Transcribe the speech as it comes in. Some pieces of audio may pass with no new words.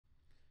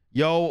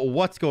Yo,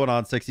 what's going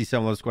on, Sexy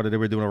Similar Squad? Today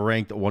we're doing a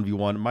ranked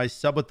 1v1. My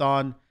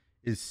subathon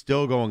is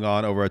still going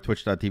on over at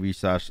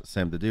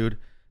twitch.tv/SamDaDude.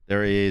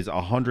 There is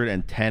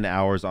 110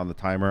 hours on the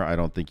timer. I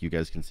don't think you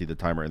guys can see the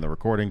timer in the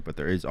recording, but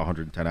there is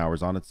 110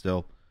 hours on it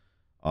still.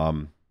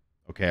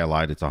 Okay, I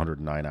lied. It's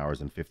 109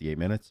 hours and 58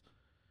 minutes.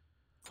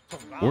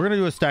 We're going to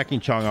do a stacking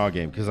Chang'E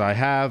game because I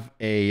have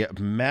a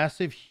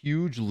massive,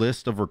 huge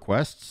list of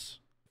requests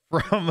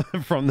from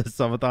the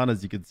subathon,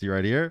 as you can see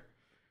right here.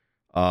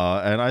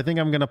 And I think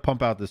I'm going to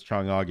pump out this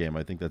Chang'E game.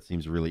 I think that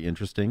seems really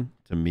interesting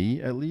to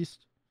me, at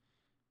least.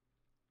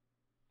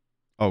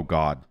 Oh,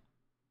 God.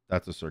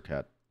 That's a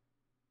Circat.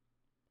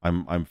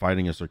 I'm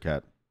fighting a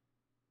Circat.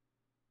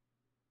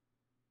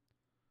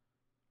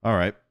 All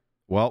right.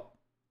 Well,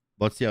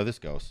 let's see how this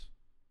goes.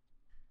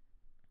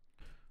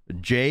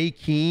 J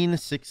Keen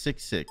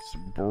 666.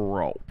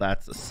 Bro,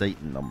 that's a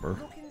Satan number.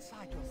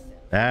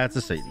 That's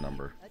a Satan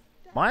number.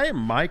 My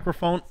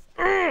microphone,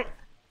 it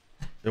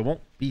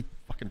won't be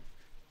fucking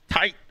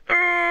tight.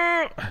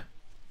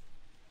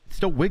 It's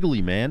still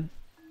wiggly, man.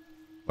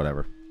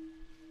 Whatever.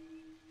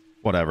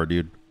 Whatever,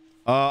 dude.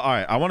 All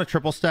right, I want a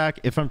triple stack.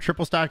 If I'm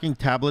triple stacking,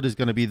 tablet is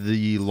going to be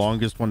the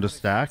longest one to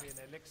stack.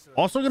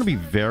 Also going to be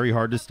very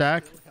hard to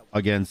stack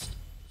against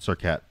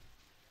Circat.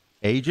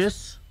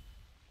 Aegis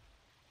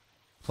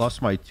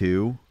plus my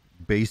 2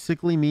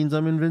 basically means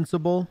I'm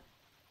invincible.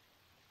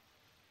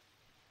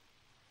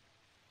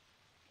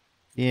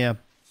 Yeah.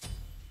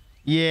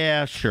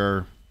 Yeah,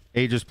 sure.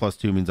 Aegis plus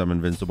 2 means I'm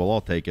invincible. I'll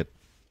take it.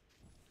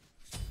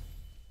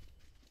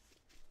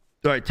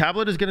 All right,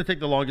 tablet is going to take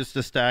the longest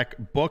to stack.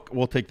 Book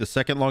will take the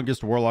second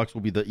longest. Warlocks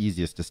will be the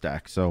easiest to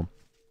stack. So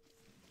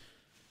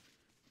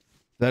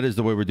that is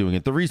the way we're doing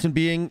it. The reason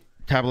being,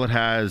 tablet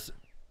has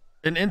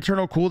an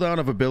internal cooldown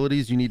of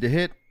abilities you need to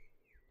hit.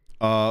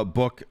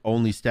 Book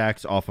only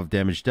stacks off of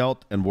damage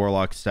dealt, and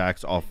Warlock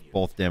stacks off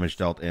both damage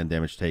dealt and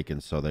damage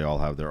taken. So they all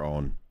have their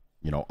own,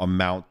 you know,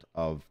 amount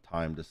of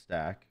time to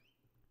stack.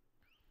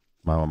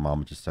 My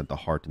mom just sent the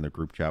heart in the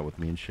group chat with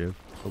me and Shiv.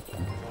 So cute.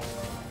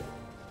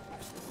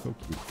 So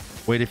cute.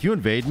 Wait, if you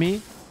invade me,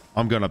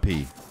 I'm gonna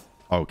pee.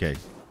 Okay.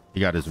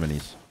 He got his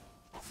minis.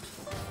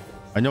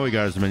 I know he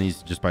got his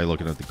minis just by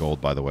looking at the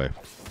gold, by the way.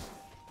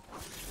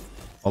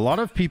 A lot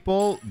of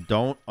people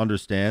don't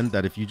understand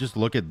that if you just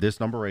look at this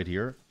number right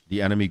here,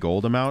 the enemy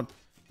gold amount,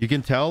 you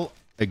can tell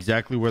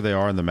exactly where they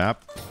are in the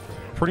map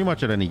pretty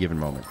much at any given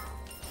moment.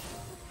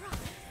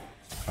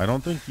 I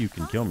don't think you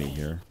can kill me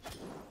here.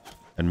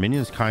 And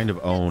minions kind of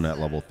own at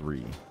level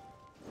 3.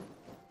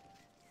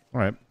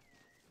 All right.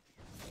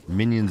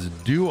 Minions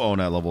do own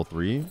at level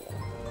 3.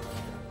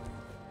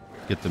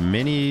 Get the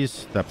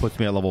minis. That puts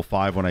me at level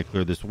 5 when I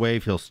clear this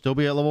wave. He'll still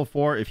be at level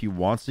 4. If he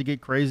wants to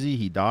get crazy,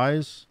 he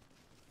dies.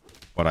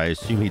 But I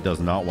assume he does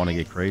not want to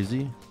get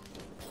crazy.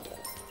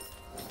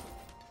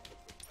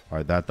 All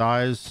right, that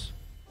dies.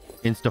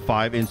 Insta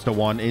 5, insta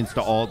 1, insta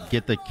alt.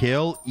 Get the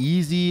kill.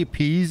 Easy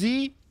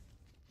peasy.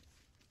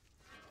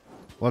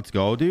 Let's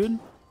go, dude.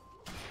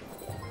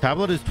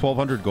 Tablet is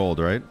 1200 gold,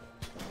 right?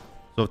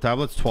 So if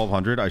tablet's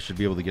 1200, I should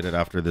be able to get it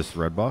after this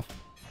red buff.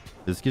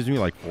 This gives me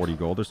like 40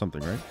 gold or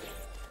something, right?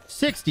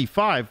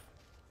 65?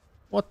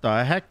 What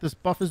the heck? This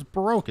buff is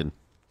broken.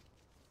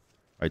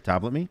 All right,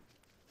 tablet me.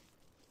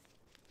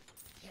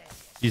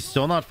 He's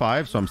still not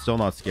 5, so I'm still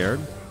not scared.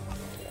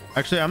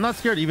 Actually, I'm not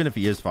scared even if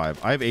he is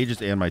 5. I have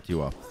Aegis and my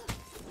 2 up.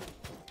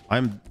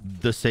 I'm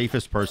the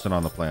safest person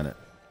on the planet.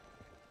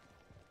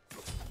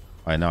 All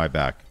right, now I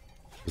back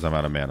because I'm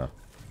out of mana.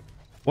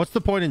 What's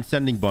the point in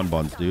sending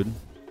buns, dude?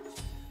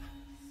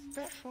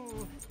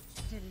 Special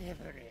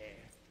delivery.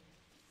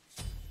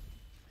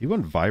 He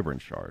went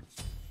Vibrant Shard.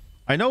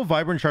 I know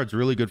Vibrant Shard's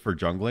really good for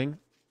jungling.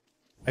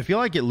 I feel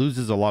like it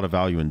loses a lot of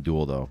value in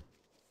Duel, though.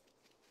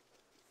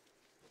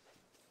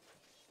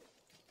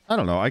 I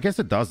don't know. I guess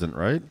it doesn't,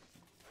 right?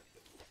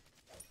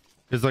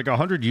 Because like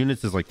 100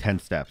 units is like 10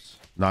 steps.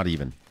 Not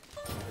even.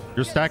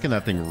 You're stacking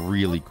that thing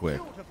really quick.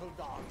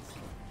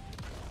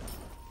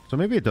 So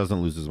maybe it doesn't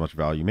lose as much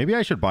value. Maybe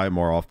I should buy it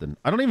more often.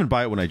 I don't even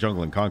buy it when I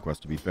jungle in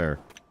Conquest, to be fair.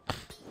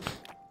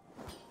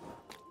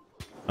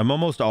 I'm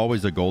almost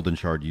always a Golden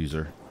Shard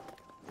user.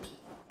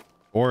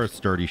 Or a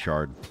Sturdy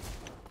Shard.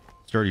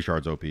 Sturdy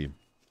Shard's OP.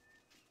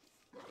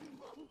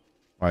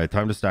 Alright,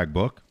 time to stack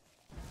Book.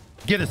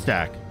 Get a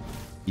stack.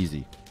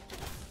 Easy.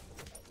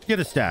 Get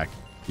a stack.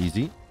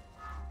 Easy.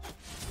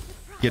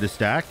 Get a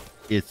stack.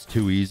 It's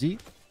too easy.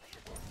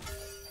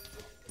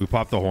 We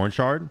pop the Horn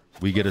Shard.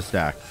 We get a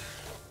stack.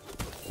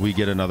 We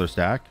get another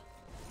stack.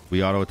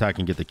 We auto attack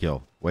and get the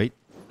kill. Wait.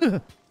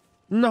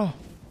 No.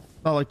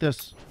 Not like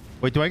this.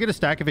 Wait, do I get a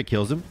stack if it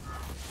kills him?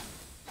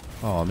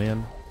 Oh,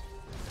 man.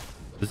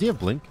 Does he have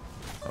blink?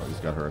 Oh, he's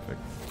got horrific.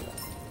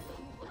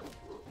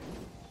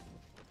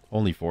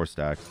 Only 4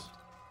 stacks.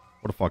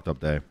 What a fucked up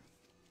day.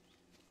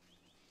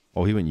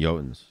 Oh, he went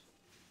Jotuns.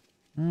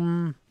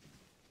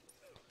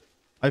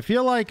 I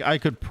feel like I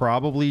could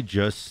probably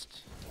just...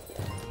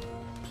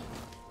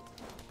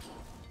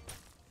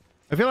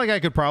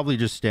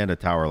 stand a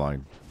tower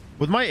line.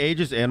 With my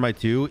Aegis and my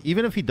 2,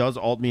 even if he does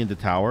ult me into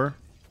tower...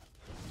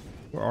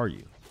 Where are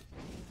you?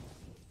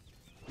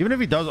 Even if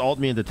he does ult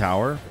me into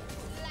tower,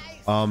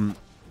 I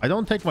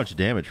don't take much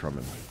damage from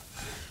him,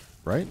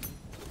 right?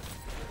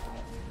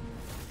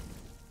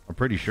 I'm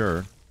pretty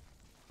sure.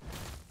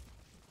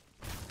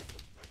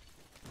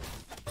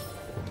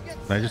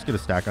 Can I just get a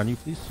stack on you,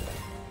 please?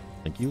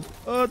 Thank you.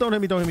 Oh, don't hit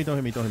me, don't hit me, don't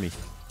hit me, don't hit me.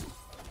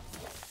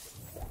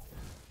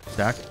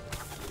 Stack.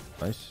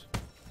 Nice.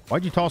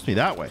 Why'd you toss me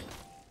that way?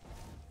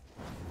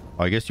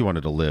 Oh, I guess you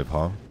wanted to live,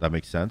 huh? That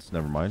makes sense.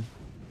 Never mind.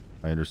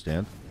 I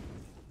understand.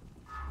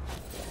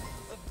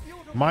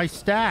 My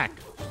stack.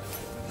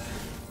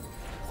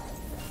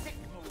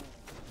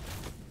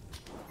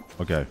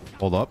 Okay.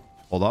 Hold up.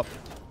 Hold up.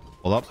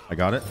 Hold up. I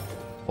got it.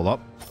 Hold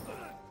up.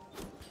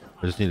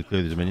 I just need to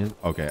clear these minions.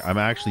 Okay. I'm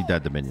actually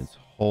dead to minions.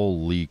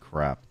 Holy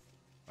crap.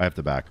 I have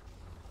to back.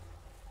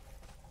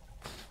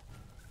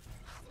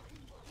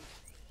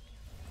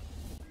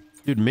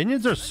 Dude,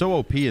 minions are so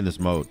OP in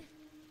this mode.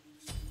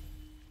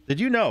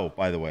 Did you know,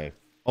 by the way,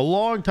 a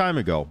long time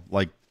ago,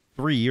 like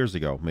 3 years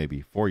ago,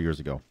 maybe 4 years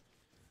ago,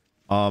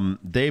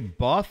 they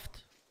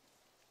buffed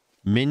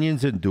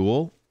minions in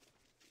Duel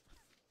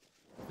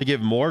to give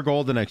more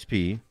gold and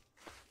XP,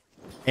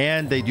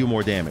 and they do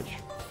more damage.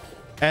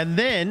 And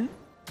then,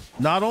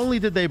 not only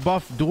did they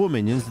buff Duel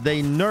minions,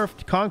 they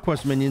nerfed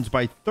Conquest minions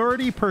by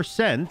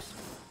 30%,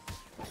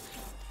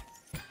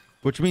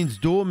 which means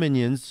Duel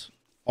minions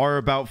are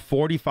about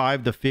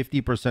 45 to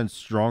 50%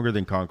 stronger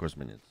than Conquest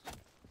minions.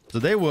 So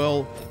they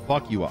will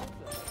fuck you up.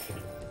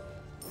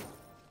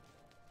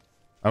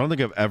 I don't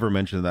think I've ever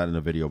mentioned that in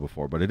a video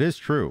before, but it is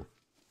true.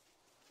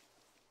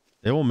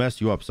 They will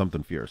mess you up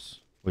something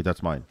fierce. Wait,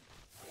 that's mine.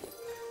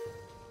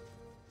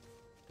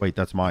 Wait,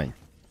 that's mine.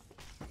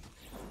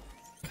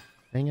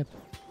 Dang it.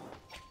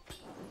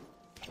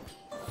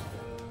 How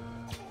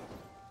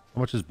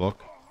much is book?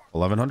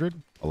 1100?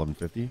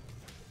 1150?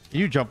 Can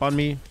you jump on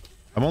me?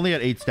 I'm only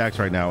at 8 stacks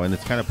right now, and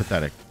it's kind of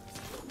pathetic.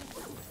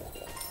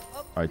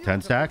 All right,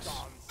 10 stacks.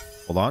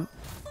 Hold on.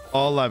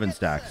 11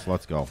 stacks.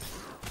 Let's go.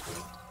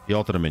 He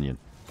ulted a minion.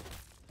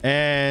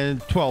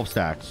 And 12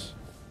 stacks.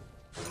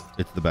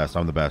 It's the best.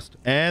 I'm the best.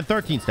 And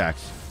 13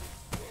 stacks.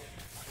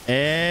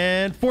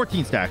 And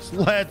 14 stacks.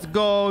 Let's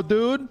go,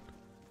 dude.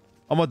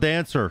 I'm a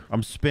dancer.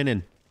 I'm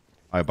spinning.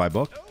 All right, buy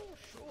book.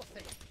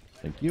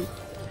 Thank you.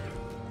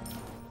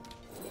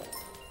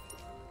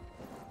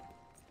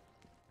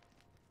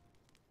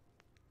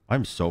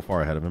 I'm so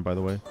far ahead of him, by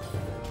the way.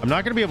 I'm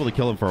not going to be able to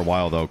kill him for a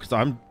while, though, because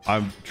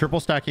I'm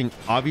triple stacking.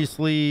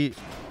 Obviously,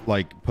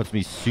 like, puts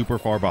me super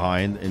far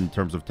behind in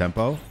terms of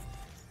tempo.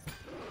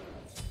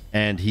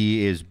 And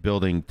he is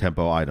building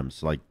tempo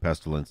items like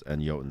Pestilence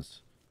and Jotuns.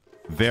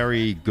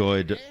 Very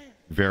good,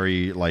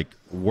 very, like,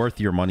 worth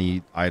your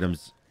money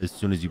items as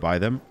soon as you buy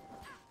them.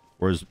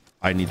 Whereas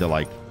I need to,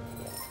 like,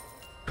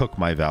 cook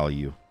my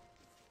value.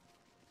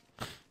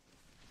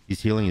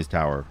 He's healing his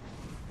tower.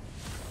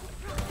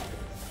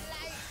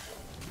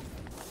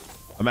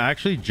 I'm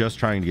actually just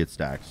trying to get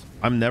stacks.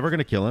 I'm never going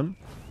to kill him.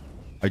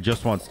 I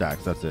just want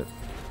stacks. That's it.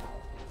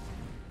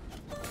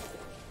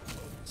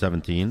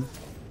 17.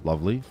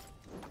 Lovely.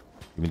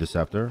 Give me the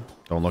scepter.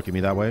 Don't look at me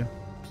that way.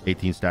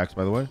 18 stacks,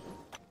 by the way.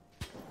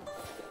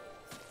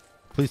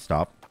 Please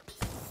stop.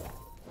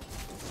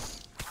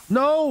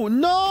 No,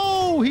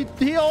 no!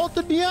 He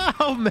ulted me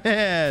out,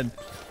 man!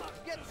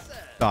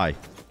 Die.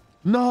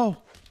 No!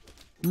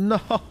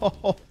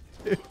 No!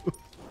 Dude.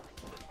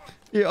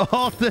 You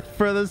ulted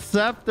for the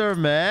scepter,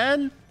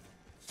 man.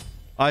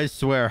 I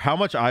swear, how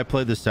much I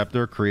play the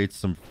scepter creates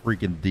some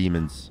freaking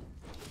demons.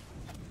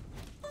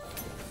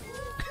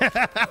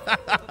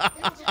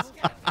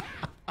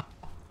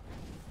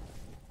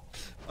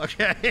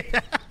 Okay.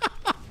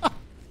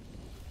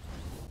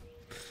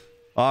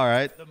 All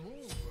right.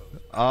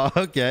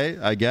 Okay,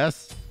 I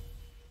guess.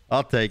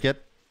 I'll take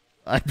it.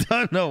 I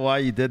don't know why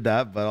you did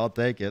that, but I'll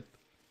take it.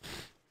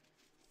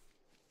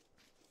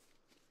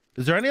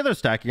 Is there any other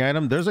stacking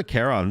item? There's a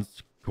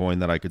Charon's coin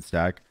that I could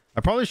stack.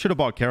 I probably should have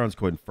bought Charon's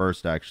coin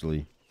first,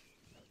 actually.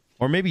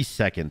 Or maybe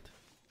second.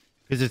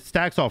 Because it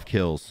stacks off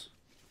kills.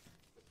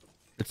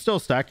 It's still a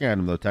stacking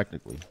item, though,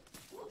 technically.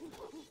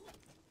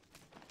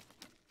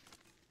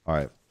 All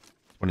right.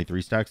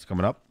 23 stacks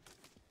coming up.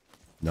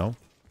 No.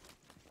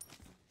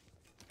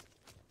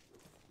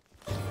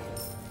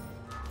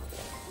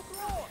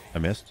 I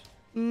missed.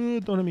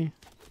 Don't hit me.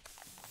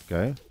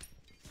 Okay.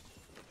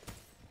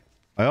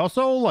 I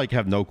also, like,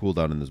 have no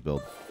cooldown in this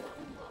build.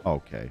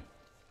 Okay.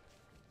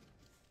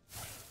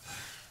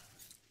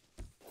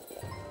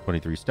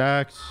 23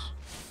 stacks.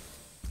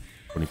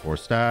 24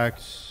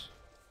 stacks.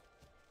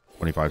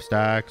 25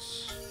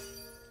 stacks.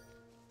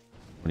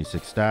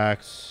 26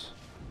 stacks.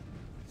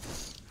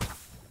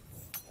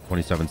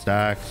 27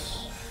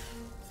 stacks.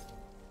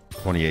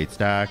 28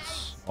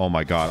 stacks. Oh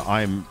my god,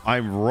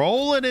 I'm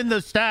rolling in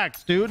the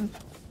stacks, dude.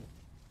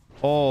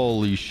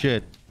 Holy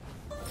shit.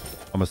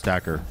 I'm a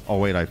stacker. Oh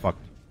wait, I fucked.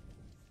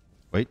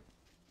 Wait.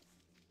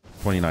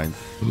 29.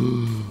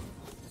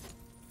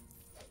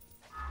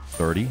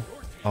 30.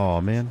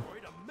 Oh man.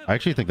 I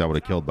actually think that would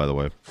have killed, by the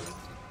way.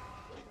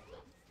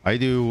 I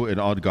do an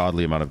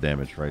ungodly amount of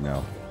damage right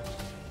now.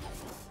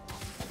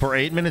 For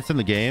 8 minutes in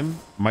the game,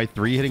 my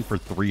 3 hitting for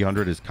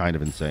 300 is kind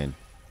of insane.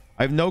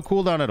 I have no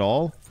cooldown at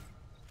all.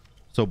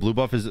 So blue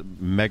buff is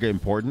mega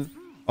important.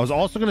 I was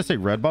also going to say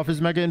red buff is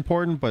mega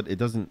important, but it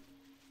doesn't...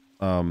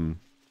 or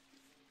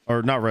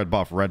not red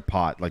buff, red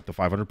pot, like the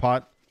 500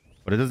 pot.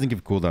 But it doesn't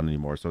give cooldown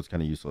anymore, so it's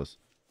kind of useless.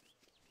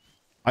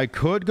 I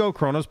could go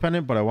Chronos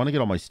Pendant, but I want to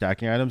get all my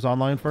stacking items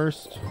online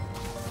first.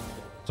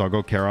 So I'll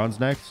go Charon's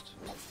next.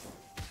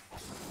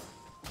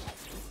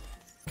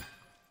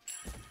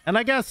 And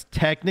I guess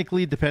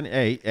technically depending...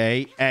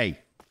 Hey.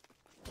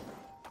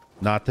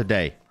 Not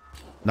today.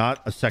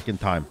 Not a second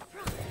time.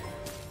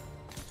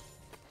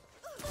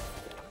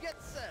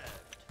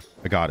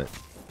 I got it.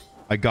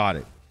 I got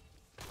it.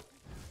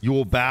 You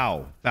will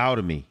bow. Bow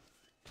to me.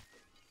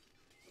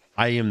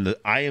 I am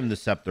the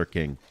Scepter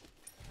King.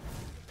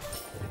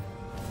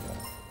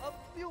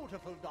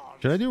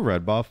 Should I do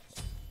red buff?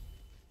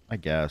 I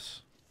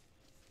guess.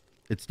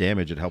 It's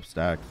damage. It helps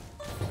stack.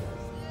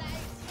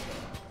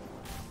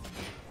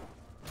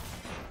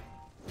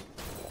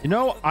 You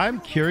know,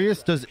 I'm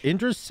curious. Does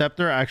Indra's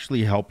Scepter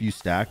actually help you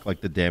stack like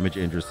the damage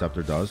Indra's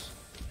Scepter does?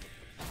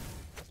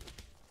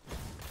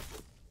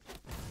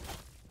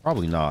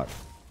 Probably not.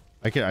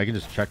 I can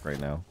just check right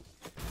now.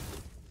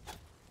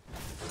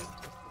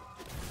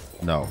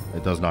 No,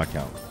 it does not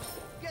count.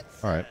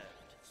 All right.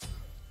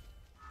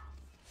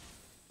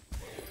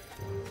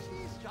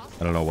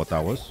 I don't know what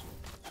that was.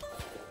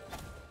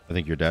 I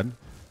think you're dead.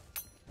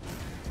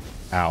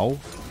 Ow.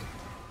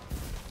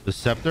 The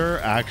scepter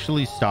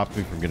actually stopped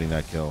me from getting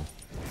that kill.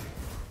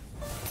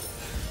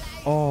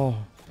 Oh.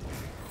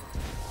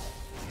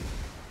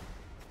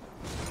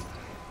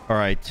 All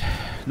right.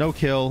 No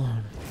kill.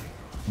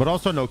 But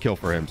also no kill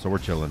for him, so we're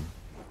chilling.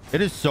 It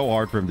is so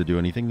hard for him to do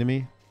anything to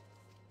me.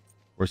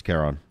 Where's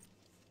Charon?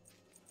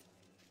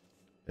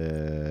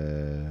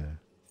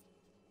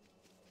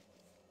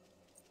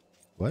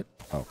 What?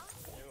 Oh.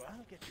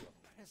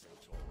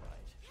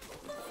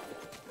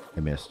 I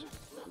missed.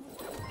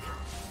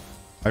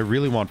 I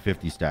really want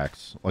 50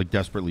 stacks, like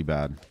desperately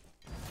bad.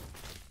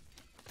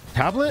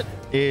 Tablet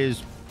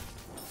is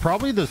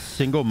probably the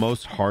single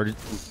most hard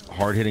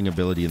hitting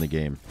ability in the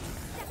game,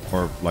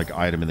 or like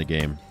item in the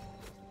game.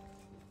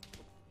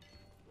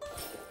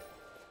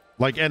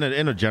 Like in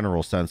a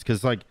general sense,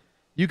 because like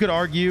you could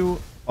argue,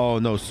 oh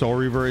no, Soul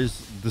Reaver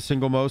is the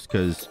single most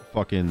because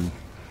fucking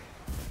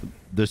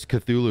this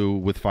Cthulhu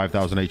with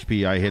 5,000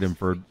 HP, I hit him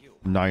for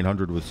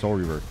 900 with Soul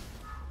Reaver.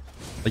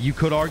 Like you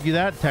could argue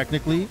that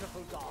technically.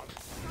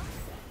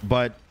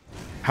 But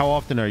how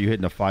often are you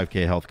hitting a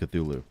 5k health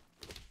Cthulhu?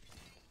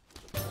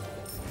 I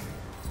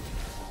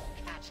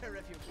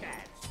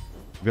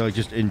feel like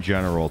just in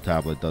general,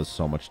 Tablet does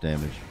so much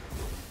damage.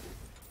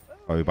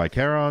 Oh, we buy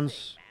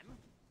Charon's.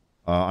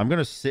 I'm going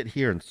to sit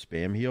here and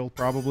spam heal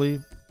probably.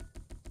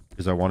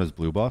 Because I want his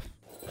blue buff.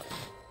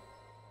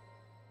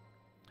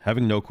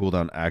 Having no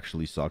cooldown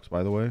actually sucks,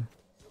 by the way.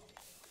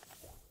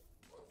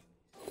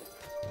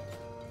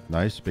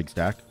 Nice, big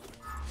stack.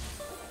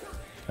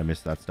 I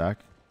missed that stack.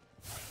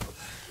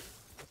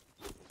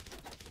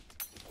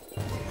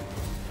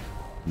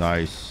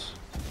 Nice.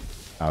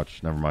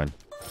 Ouch, never mind.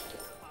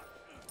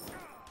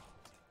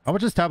 How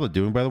much is Tablet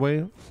doing, by the way?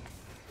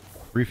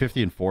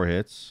 350 and 4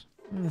 hits.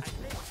 That's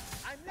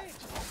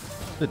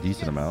a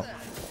decent amount.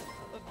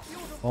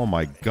 Oh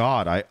my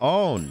god, I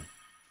own.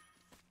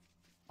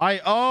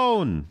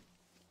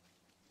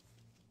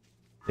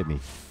 Hit me.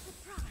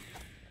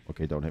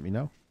 Okay, don't hit me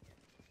now.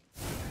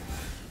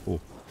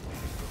 Cool.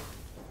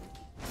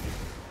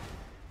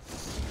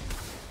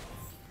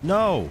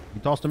 No!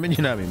 You tossed a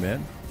minion at me,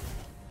 man.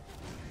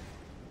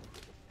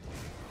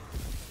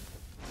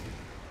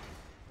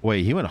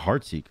 Wait, he went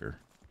Heartseeker.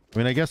 I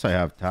mean, I guess I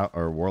have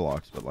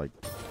Warlocks, but like...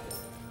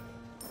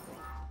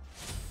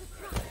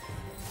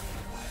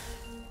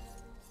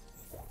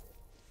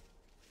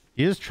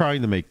 He is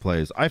trying to make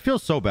plays. I feel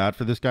so bad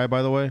for this guy,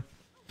 by the way.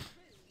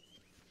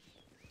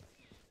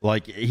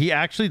 Like, he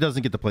actually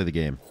doesn't get to play the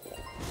game.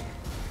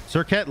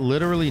 Serket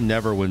literally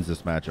never wins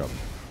this matchup.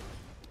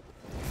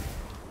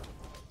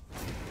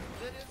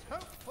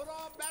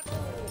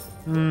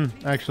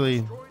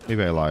 Actually,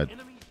 maybe I lied.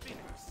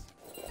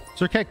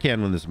 Serket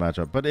can win this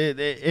matchup, but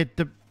it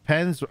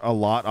depends a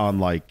lot on,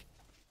 like,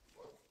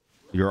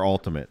 your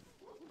ultimate.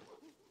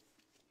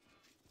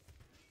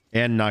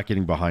 And not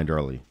getting behind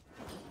early.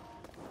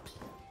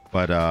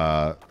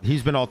 But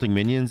he's been ulting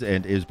minions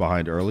and is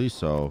behind early,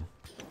 so...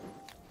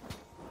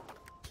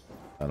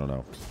 I don't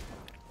know.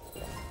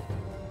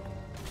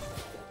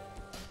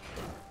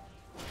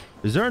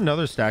 Is there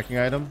another stacking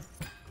item?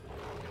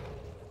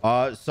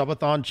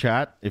 Subathon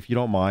chat, if you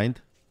don't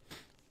mind.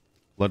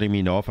 Letting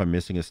me know if I'm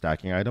missing a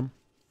stacking item.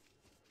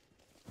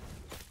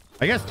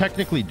 I guess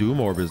technically Doom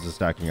Orb is a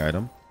stacking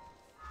item.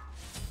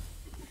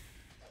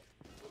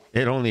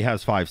 It only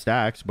has 5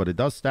 stacks, but it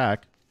does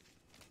stack.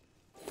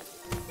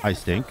 I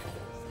stink.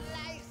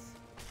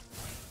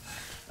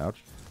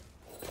 Ouch.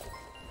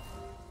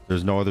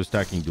 There's no other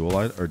stacking duel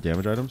or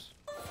damage items.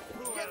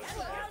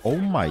 Oh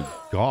my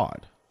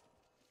god.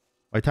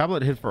 My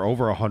tablet hit for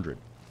over 100.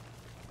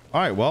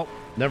 All right, well,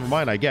 never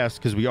mind, I guess,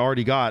 because we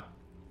already got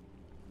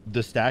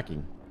the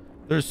stacking.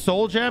 There's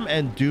Soul Gem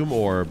and Doom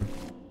Orb,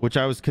 which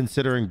I was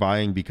considering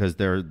buying because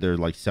they're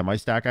like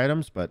semi-stack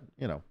items, but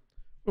you know,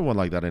 we won't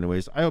like that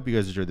anyways. I hope you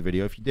guys enjoyed the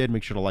video. If you did,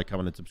 make sure to like,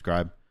 comment, and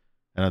subscribe.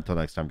 And until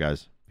next time,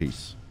 guys,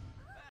 peace.